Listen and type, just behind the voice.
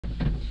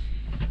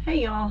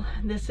Hey y'all,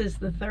 this is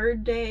the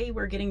third day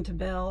we're getting to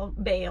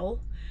bale,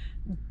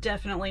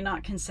 definitely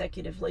not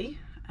consecutively.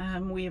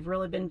 We have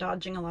really been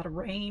dodging a lot of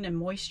rain and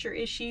moisture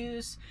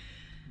issues.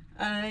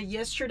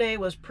 Yesterday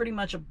was pretty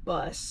much a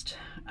bust.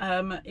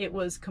 It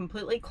was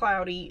completely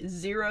cloudy,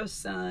 zero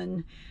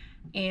sun,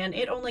 and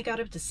it only got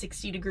up to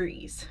 60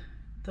 degrees.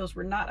 Those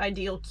were not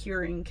ideal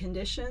curing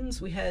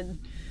conditions. We had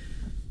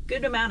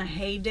good amount of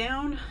hay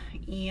down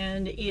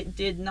and it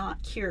did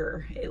not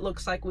cure. It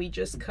looks like we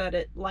just cut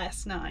it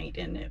last night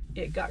and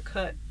it got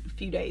cut a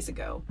few days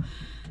ago.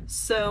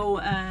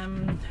 So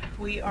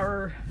we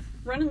are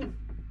running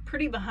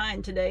pretty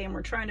behind today and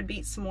we're trying to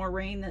beat some more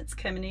rain that's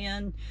coming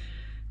in.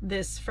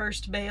 This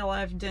first bale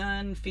I've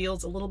done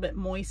feels a little bit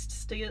moist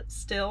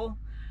still.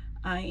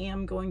 I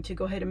am going to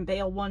go ahead and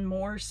bale one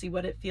more, see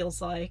what it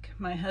feels like.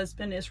 My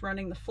husband is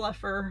running the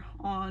fluffer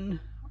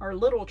on our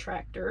little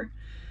tractor.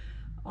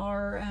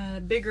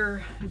 Our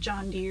bigger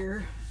John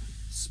Deere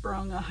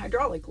sprung a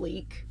hydraulic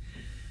leak,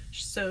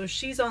 so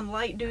she's on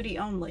light duty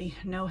only,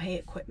 no hay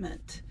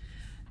equipment.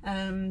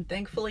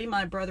 Thankfully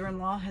my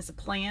brother-in-law has a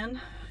plan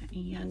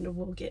and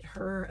we'll get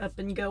her up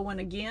and going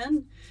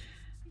again.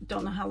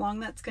 Don't know how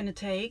long that's going to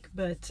take,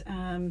 but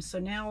so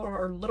now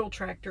our little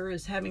tractor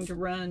is having to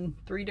run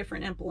 3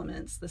 different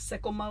implements: the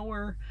sickle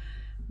mower,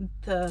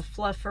 the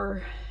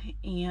fluffer,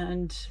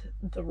 and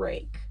the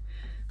rake.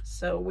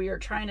 So we are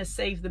trying to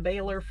save the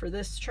baler for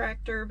this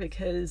tractor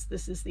because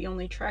this is the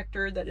only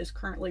tractor that is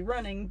currently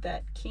running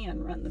that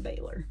can run the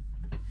baler.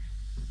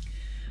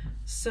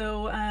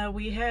 So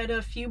we had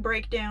a few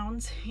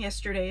breakdowns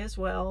yesterday as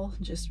well,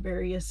 just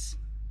various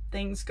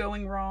things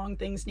going wrong,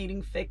 things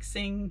needing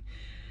fixing.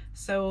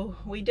 So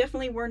we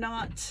definitely were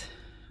not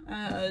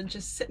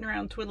just sitting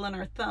around twiddling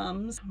our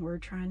thumbs. We're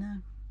trying to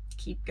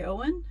keep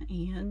going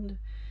and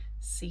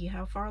see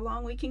how far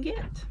along we can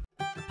get.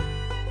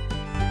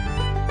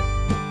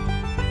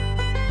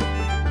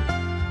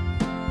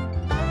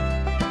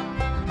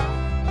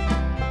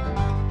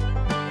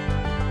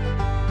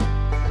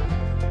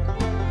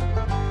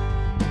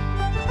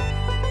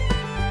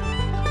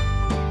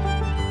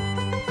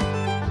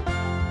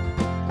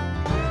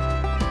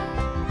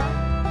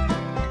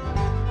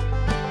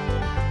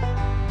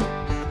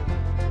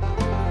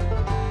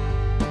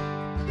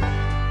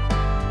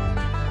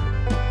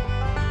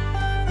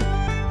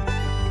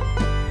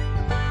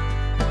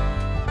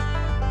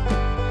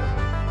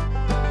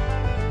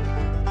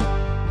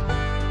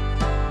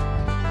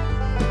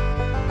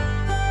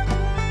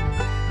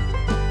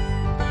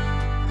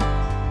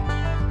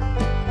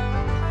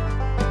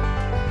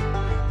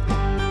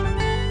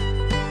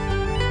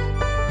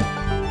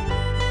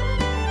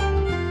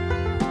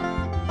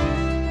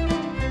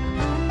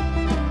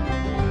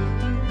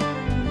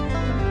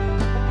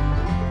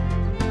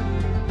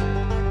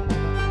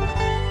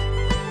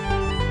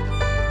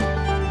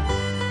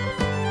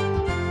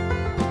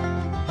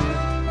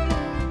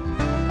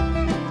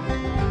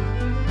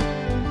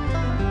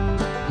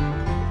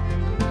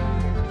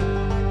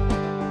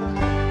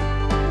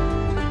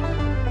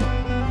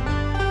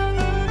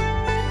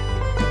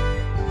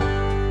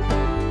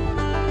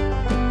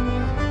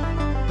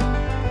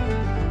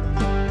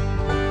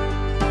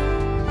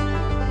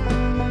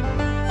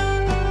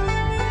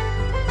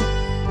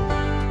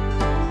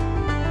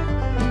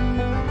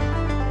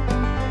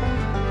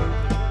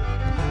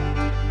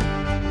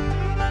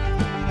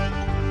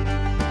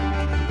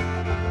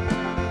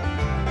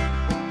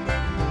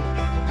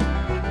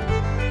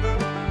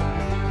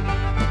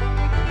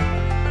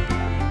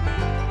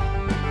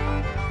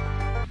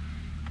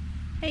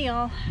 Hey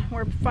y'all,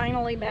 we're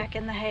finally back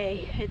in the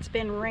hay. It's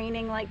been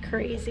raining like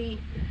crazy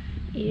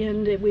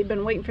and we've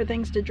been waiting for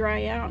things to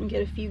dry out and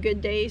get a few good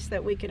days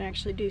that we can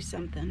actually do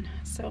something.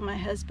 So my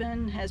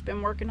husband has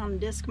been working on the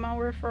disc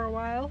mower for a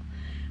while.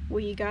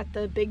 We got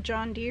the big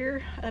John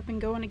Deere up and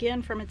going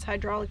again from its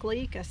hydraulic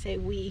leak. I say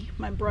we,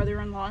 my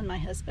brother-in-law and my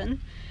husband.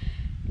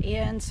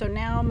 And so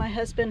now my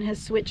husband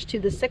has switched to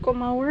the sickle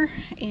mower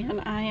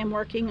and I am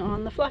working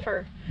on the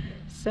fluffer.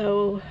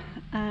 So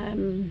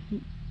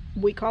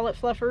we call it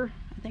fluffer.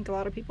 I think a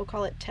lot of people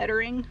call it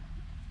teddering,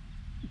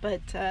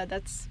 but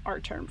that's our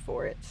term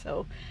for it.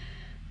 So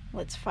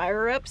let's fire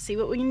her up, see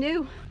what we can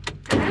do.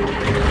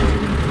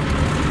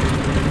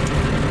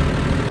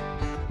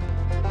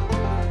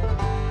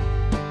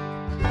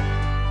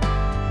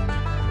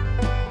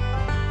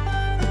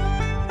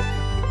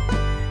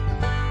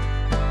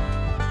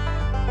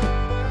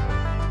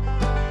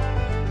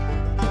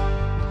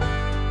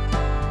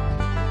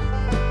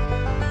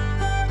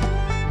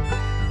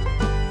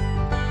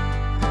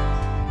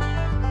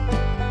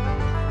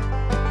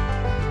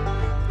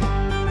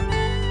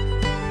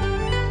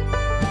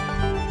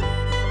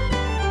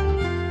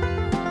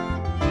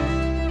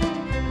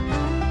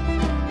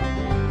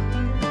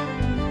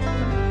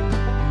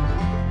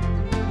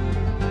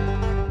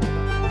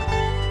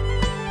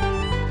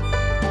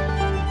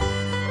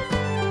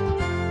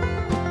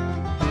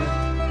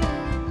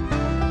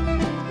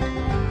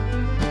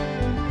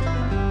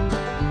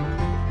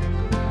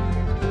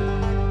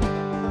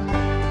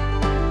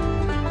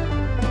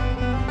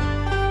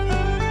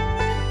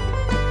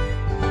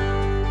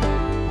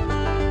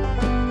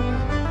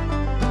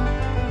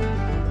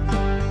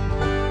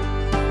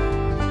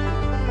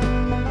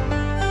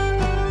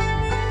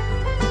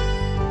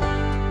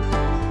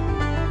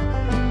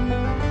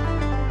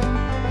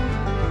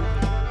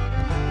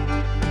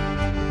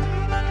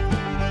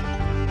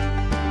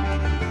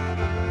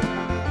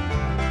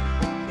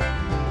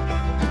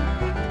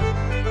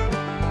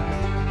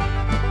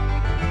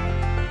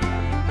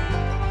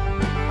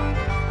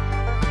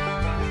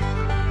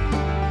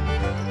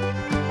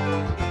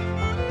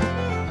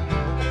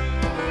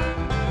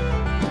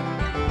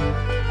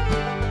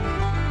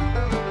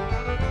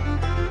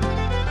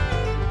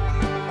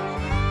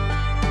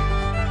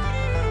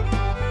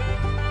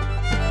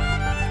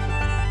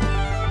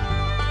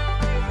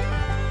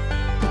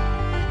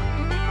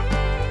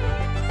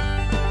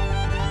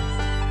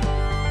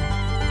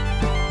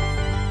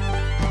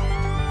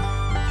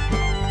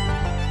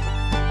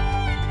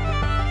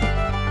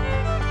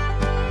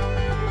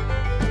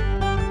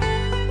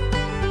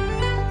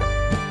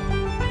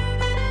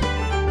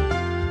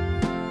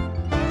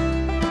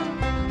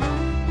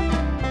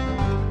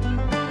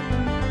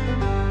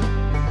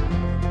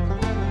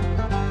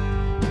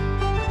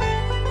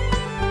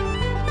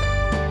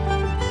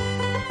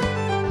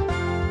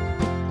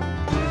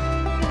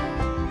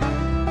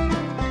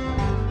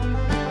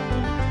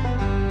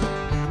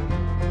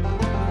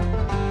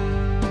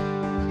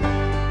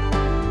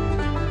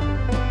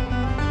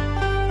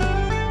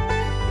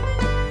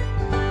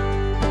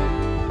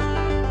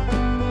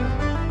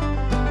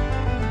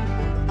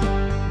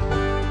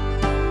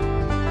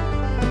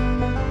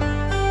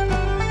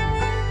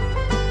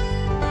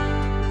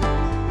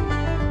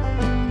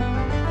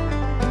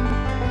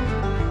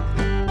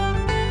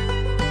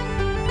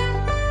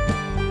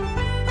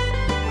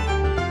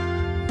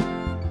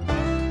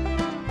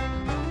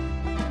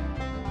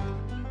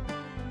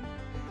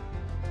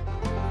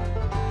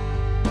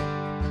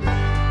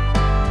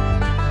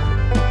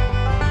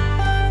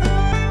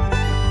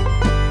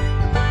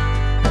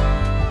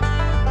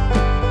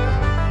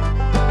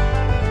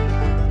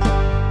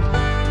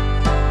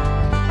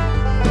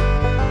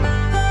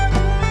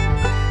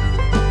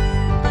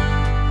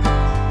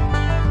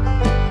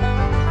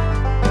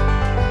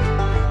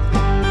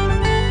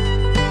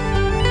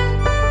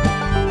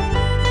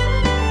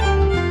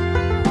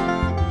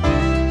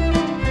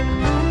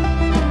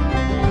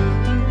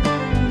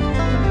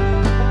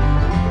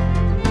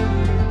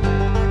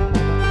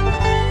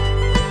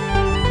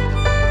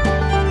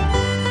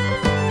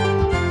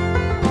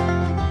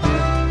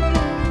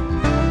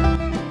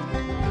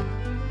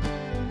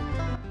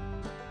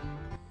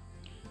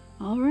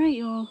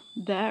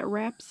 that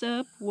wraps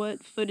up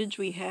what footage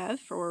we have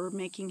for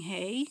making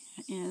hay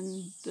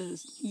in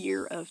the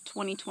year of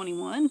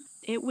 2021.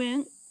 It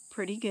went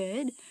pretty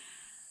good.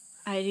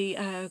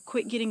 I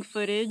quit getting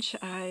footage.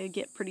 I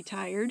get pretty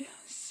tired,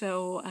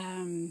 so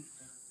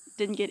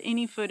didn't get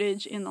any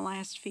footage in the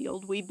last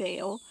field. We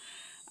bale.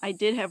 I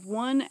did have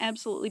one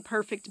absolutely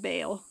perfect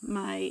bale.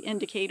 My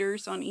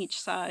indicators on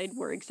each side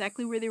were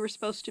exactly where they were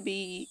supposed to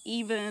be,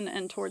 even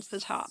and towards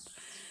the top.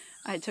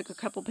 I took a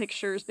couple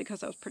pictures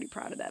because I was pretty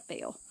proud of that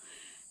bale.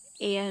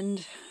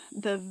 And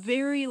the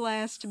very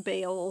last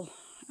bale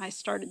I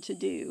started to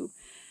do,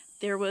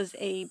 there was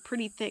a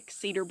pretty thick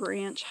cedar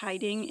branch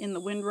hiding in the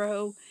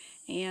windrow,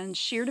 and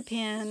sheared a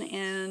pin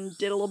and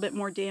did a little bit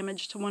more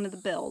damage to one of the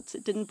belts.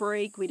 It didn't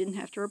break. We didn't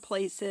have to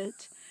replace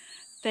it.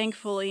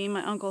 Thankfully,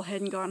 my uncle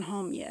hadn't gone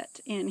home yet,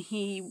 and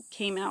he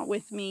came out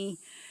with me,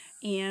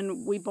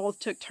 and we both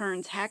took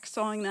turns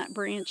hacksawing that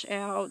branch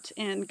out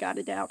and got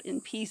it out in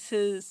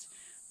pieces,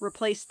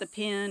 replaced the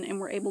pin, and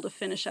were able to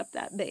finish up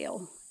that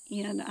bale.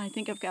 And I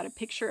think I've got a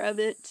picture of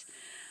it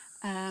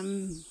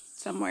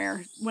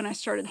somewhere. When I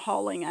started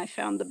hauling, I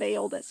found the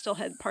bale that still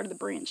had part of the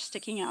branch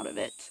sticking out of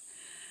it.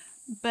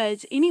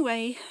 But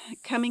anyway,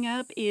 coming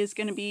up is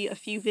going to be a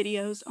few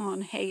videos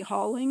on hay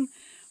hauling,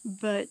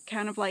 but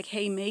kind of like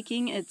hay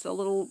making, it's a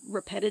little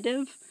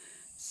repetitive,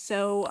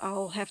 so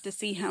I'll have to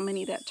see how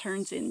many that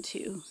turns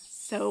into.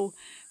 So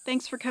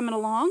thanks for coming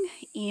along,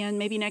 and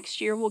maybe next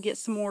year we'll get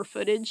some more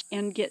footage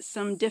and get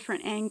some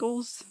different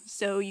angles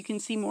so you can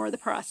see more of the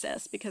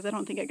process, because I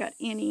don't think I got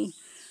any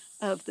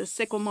of the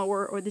sickle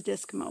mower or the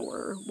disc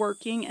mower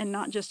working, and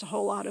not just a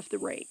whole lot of the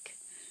rake.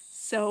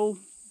 So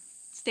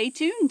stay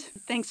tuned.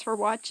 Thanks for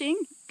watching.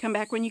 Come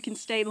back when you can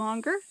stay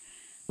longer.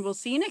 We'll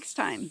see you next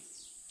time.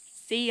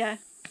 See ya.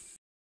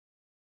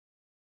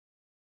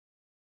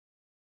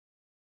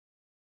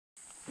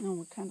 Oh,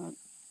 what kind of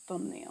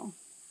thumbnail?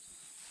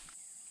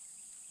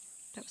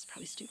 That was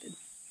probably stupid.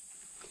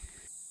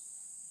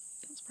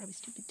 That was probably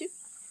stupid too.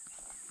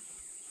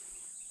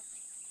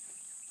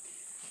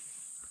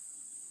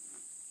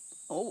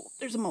 Oh,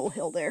 there's a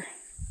molehill there.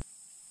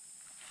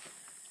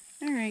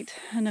 All right,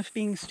 enough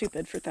being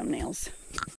stupid for thumbnails.